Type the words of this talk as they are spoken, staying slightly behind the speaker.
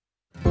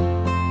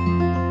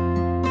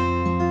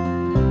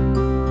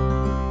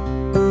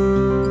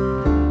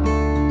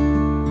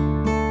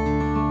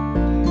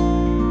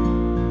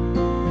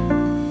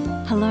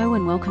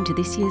welcome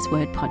to this year's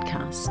Word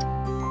podcast.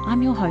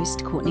 I'm your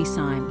host, Courtney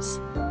Symes.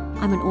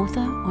 I'm an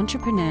author,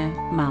 entrepreneur,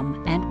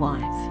 mum and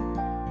wife.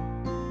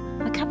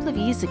 A couple of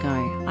years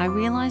ago, I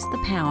realised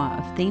the power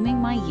of theming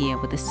my year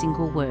with a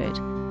single word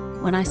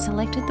when I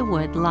selected the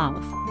word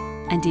love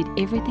and did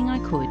everything I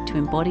could to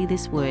embody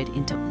this word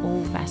into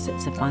all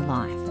facets of my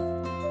life.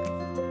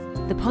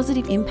 The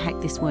positive impact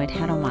this word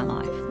had on my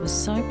life was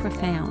so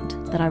profound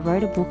that I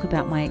wrote a book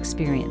about my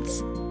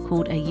experience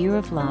called A Year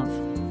of Love,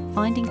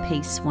 Finding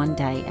Peace One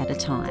Day at a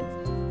Time.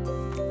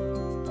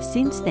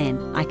 Since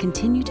then, I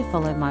continue to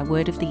follow my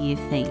Word of the Year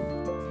theme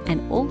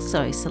and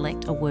also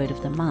select a Word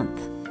of the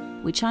Month,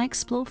 which I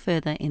explore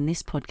further in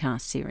this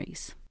podcast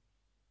series.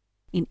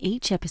 In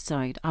each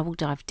episode, I will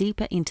dive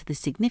deeper into the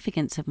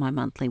significance of my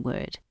monthly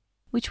word,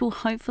 which will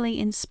hopefully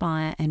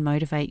inspire and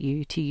motivate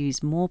you to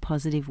use more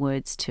positive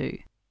words too,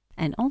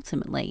 and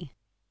ultimately,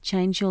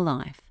 change your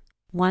life,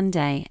 one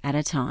day at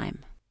a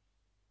time.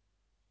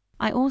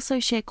 I also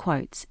share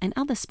quotes and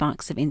other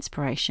sparks of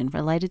inspiration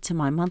related to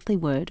my monthly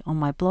word on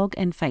my blog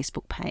and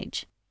Facebook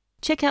page.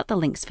 Check out the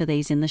links for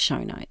these in the show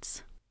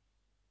notes.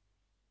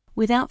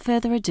 Without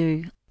further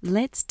ado,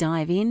 let's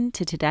dive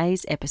into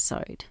today's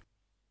episode.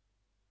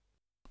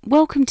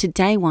 Welcome to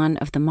day one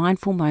of the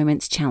Mindful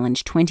Moments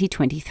Challenge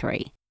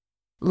 2023.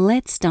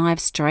 Let's dive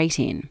straight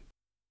in.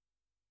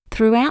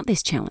 Throughout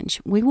this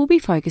challenge, we will be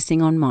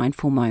focusing on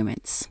mindful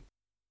moments.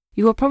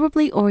 You are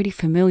probably already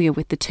familiar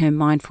with the term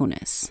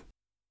mindfulness.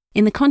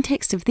 In the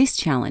context of this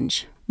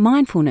challenge,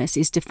 mindfulness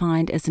is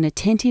defined as an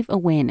attentive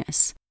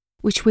awareness,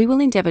 which we will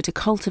endeavour to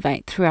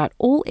cultivate throughout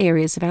all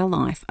areas of our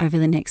life over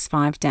the next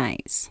 5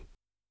 days.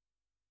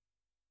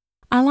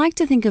 I like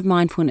to think of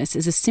mindfulness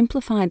as a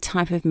simplified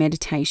type of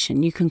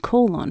meditation you can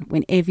call on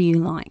whenever you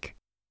like,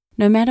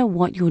 no matter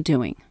what you're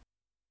doing.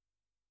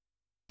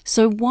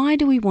 So why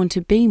do we want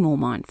to be more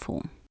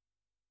mindful?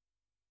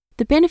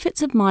 The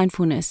benefits of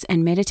mindfulness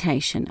and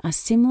meditation are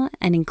similar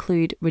and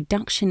include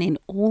reduction in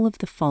all of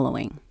the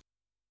following: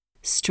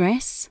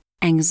 stress,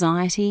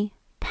 anxiety,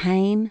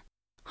 pain,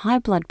 high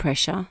blood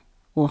pressure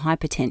or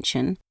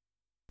hypertension,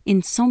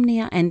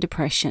 insomnia and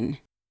depression.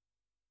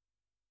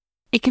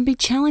 It can be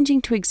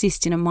challenging to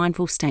exist in a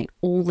mindful state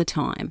all the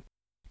time,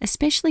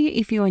 especially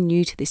if you are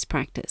new to this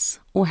practice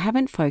or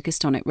haven't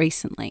focused on it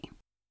recently.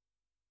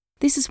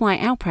 This is why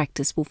our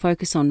practice will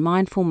focus on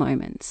mindful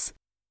moments,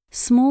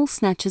 small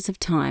snatches of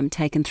time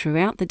taken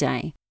throughout the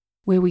day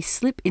where we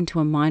slip into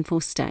a mindful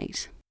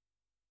state.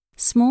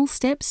 Small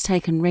steps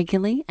taken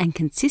regularly and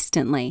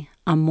consistently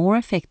are more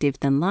effective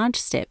than large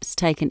steps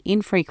taken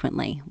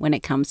infrequently when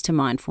it comes to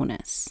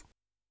mindfulness.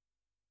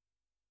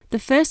 The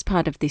first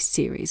part of this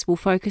series will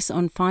focus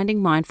on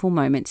finding mindful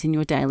moments in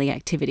your daily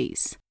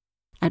activities,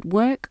 at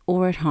work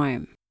or at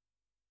home.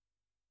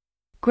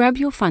 Grab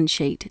your fun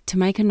sheet to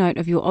make a note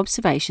of your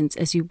observations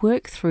as you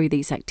work through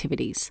these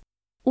activities,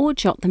 or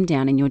jot them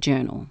down in your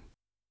journal.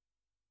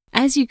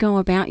 As you go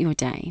about your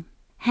day,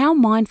 how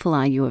mindful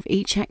are you of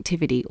each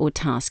activity or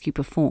task you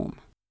perform?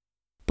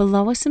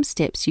 Below are some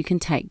steps you can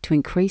take to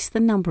increase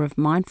the number of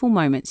mindful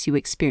moments you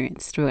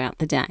experience throughout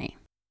the day.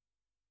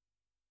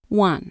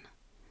 1.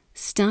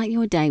 Start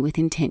your day with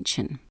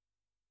intention.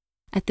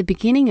 At the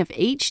beginning of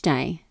each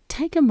day,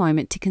 take a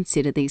moment to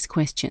consider these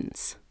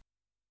questions.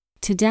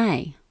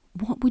 Today,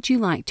 what would you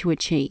like to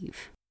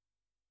achieve?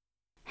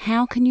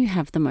 How can you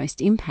have the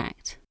most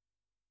impact?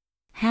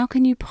 How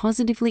can you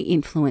positively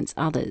influence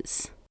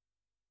others?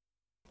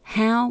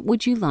 How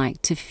would you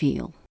like to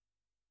feel?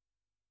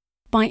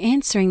 By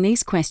answering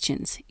these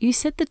questions, you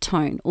set the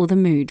tone or the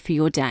mood for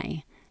your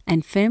day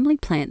and firmly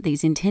plant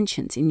these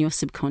intentions in your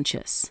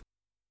subconscious.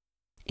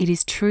 It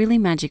is truly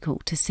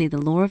magical to see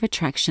the law of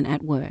attraction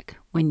at work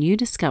when you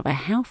discover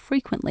how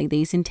frequently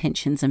these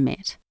intentions are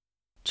met.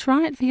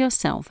 Try it for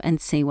yourself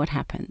and see what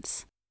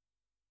happens.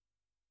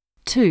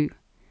 2.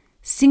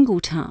 Single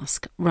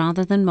task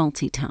rather than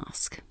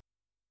multitask.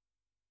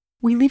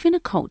 We live in a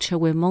culture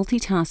where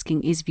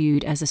multitasking is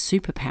viewed as a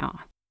superpower,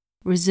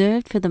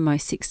 reserved for the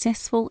most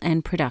successful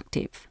and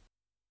productive.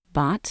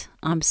 But,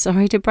 I'm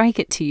sorry to break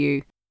it to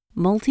you,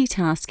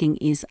 multitasking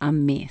is a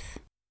myth.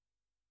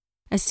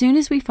 As soon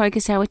as we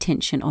focus our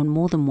attention on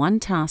more than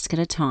one task at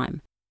a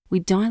time, we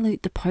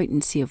dilute the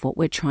potency of what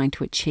we're trying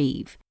to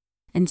achieve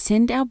and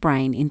send our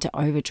brain into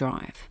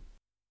overdrive.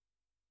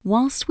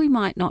 Whilst we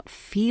might not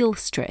feel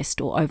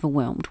stressed or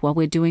overwhelmed while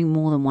we're doing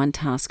more than one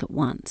task at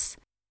once,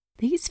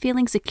 these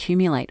feelings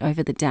accumulate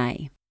over the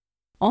day,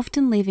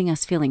 often leaving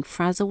us feeling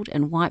frazzled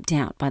and wiped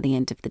out by the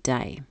end of the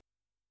day.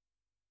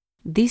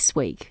 This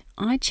week,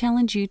 I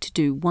challenge you to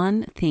do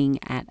one thing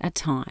at a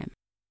time.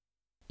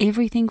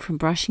 Everything from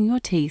brushing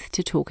your teeth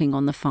to talking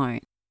on the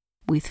phone,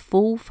 with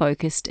full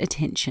focused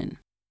attention,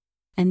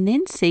 and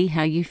then see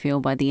how you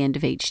feel by the end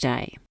of each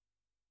day.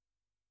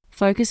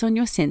 Focus on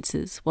your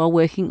senses while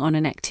working on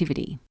an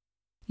activity.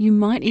 You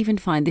might even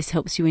find this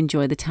helps you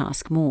enjoy the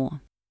task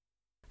more.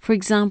 For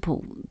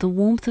example, the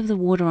warmth of the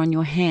water on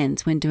your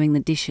hands when doing the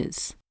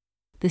dishes,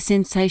 the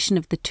sensation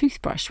of the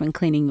toothbrush when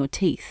cleaning your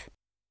teeth,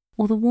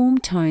 or the warm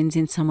tones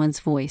in someone's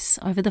voice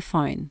over the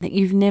phone that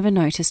you've never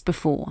noticed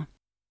before.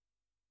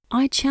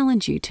 I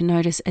challenge you to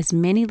notice as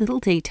many little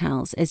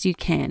details as you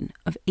can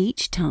of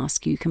each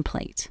task you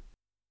complete.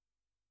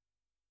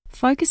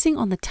 Focusing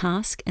on the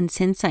task and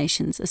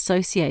sensations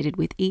associated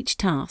with each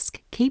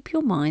task keep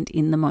your mind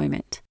in the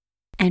moment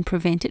and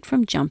prevent it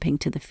from jumping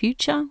to the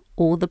future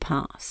or the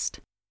past.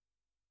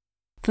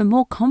 For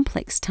more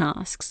complex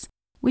tasks,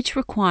 which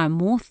require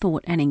more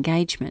thought and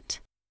engagement,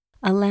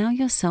 allow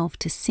yourself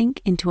to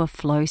sink into a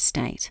flow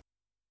state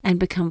and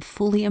become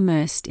fully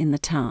immersed in the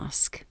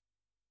task.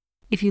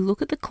 If you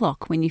look at the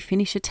clock when you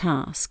finish a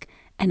task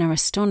and are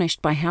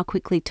astonished by how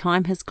quickly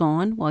time has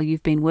gone while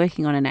you've been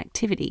working on an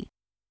activity,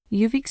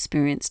 you've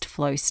experienced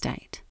flow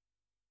state.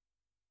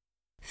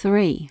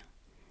 3.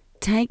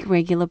 Take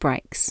regular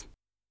breaks.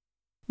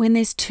 When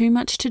there's too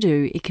much to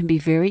do, it can be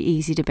very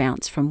easy to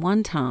bounce from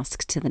one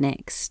task to the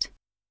next.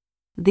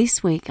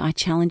 This week, I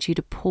challenge you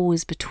to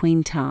pause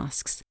between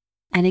tasks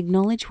and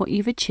acknowledge what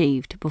you've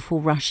achieved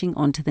before rushing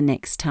on to the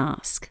next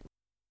task.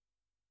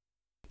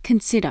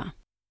 Consider,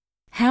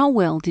 how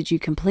well did you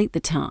complete the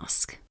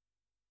task?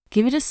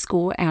 Give it a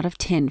score out of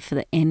 10 for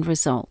the end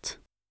result.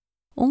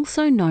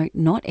 Also note,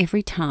 not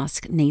every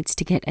task needs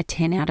to get a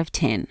 10 out of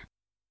 10.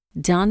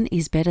 Done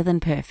is better than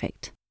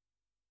perfect.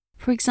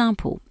 For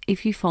example,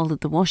 if you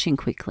folded the washing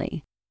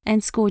quickly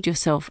and scored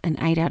yourself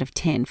an 8 out of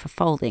 10 for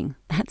folding,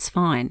 that's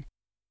fine.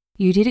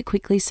 You did it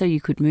quickly so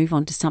you could move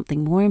on to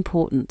something more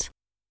important,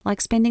 like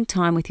spending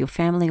time with your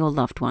family or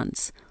loved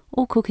ones,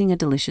 or cooking a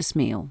delicious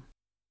meal.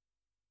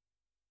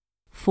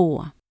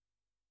 4.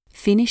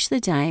 Finish the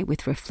day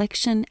with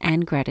reflection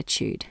and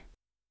gratitude.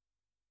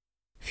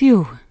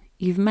 Phew,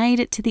 you've made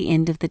it to the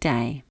end of the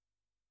day.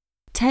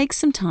 Take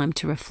some time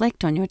to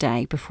reflect on your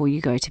day before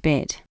you go to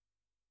bed.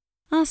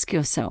 Ask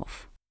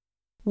yourself,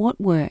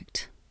 what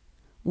worked?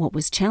 What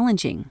was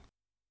challenging?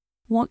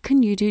 What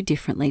can you do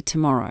differently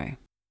tomorrow?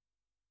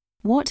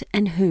 What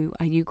and who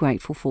are you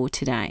grateful for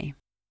today?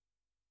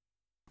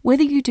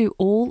 Whether you do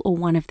all or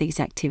one of these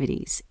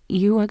activities,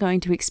 you are going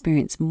to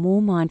experience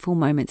more mindful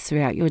moments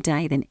throughout your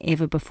day than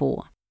ever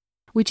before,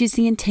 which is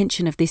the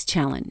intention of this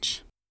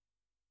challenge.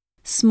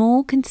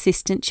 Small,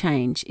 consistent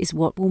change is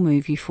what will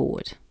move you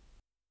forward.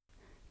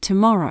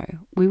 Tomorrow,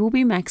 we will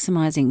be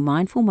maximising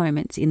mindful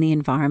moments in the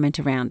environment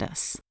around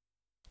us.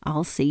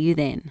 I'll see you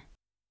then.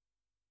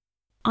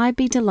 I'd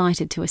be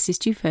delighted to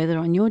assist you further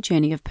on your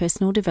journey of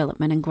personal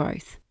development and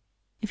growth.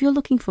 If you're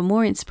looking for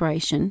more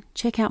inspiration,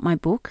 check out my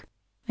book,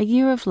 A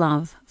Year of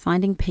Love,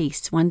 Finding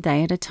Peace One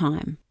Day at a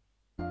Time.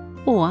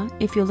 Or,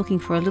 if you're looking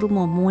for a little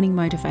more morning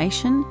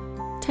motivation,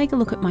 take a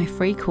look at my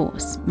free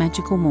course,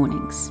 Magical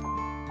Mornings.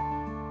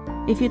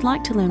 If you'd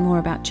like to learn more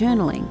about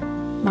journaling,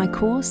 my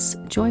course,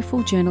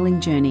 Joyful Journaling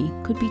Journey,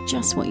 could be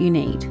just what you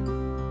need.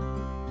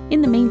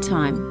 In the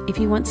meantime, if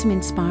you want some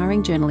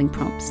inspiring journaling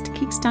prompts to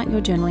kickstart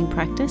your journaling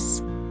practice,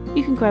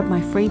 you can grab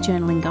my free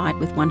journaling guide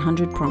with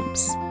 100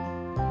 prompts.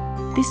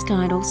 This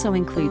guide also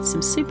includes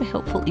some super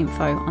helpful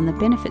info on the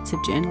benefits of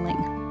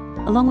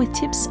journaling, along with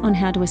tips on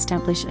how to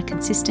establish a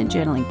consistent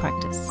journaling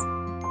practice.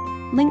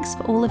 Links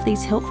for all of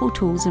these helpful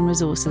tools and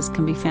resources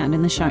can be found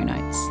in the show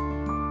notes.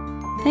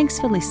 Thanks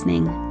for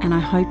listening, and I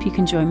hope you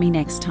can join me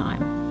next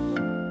time.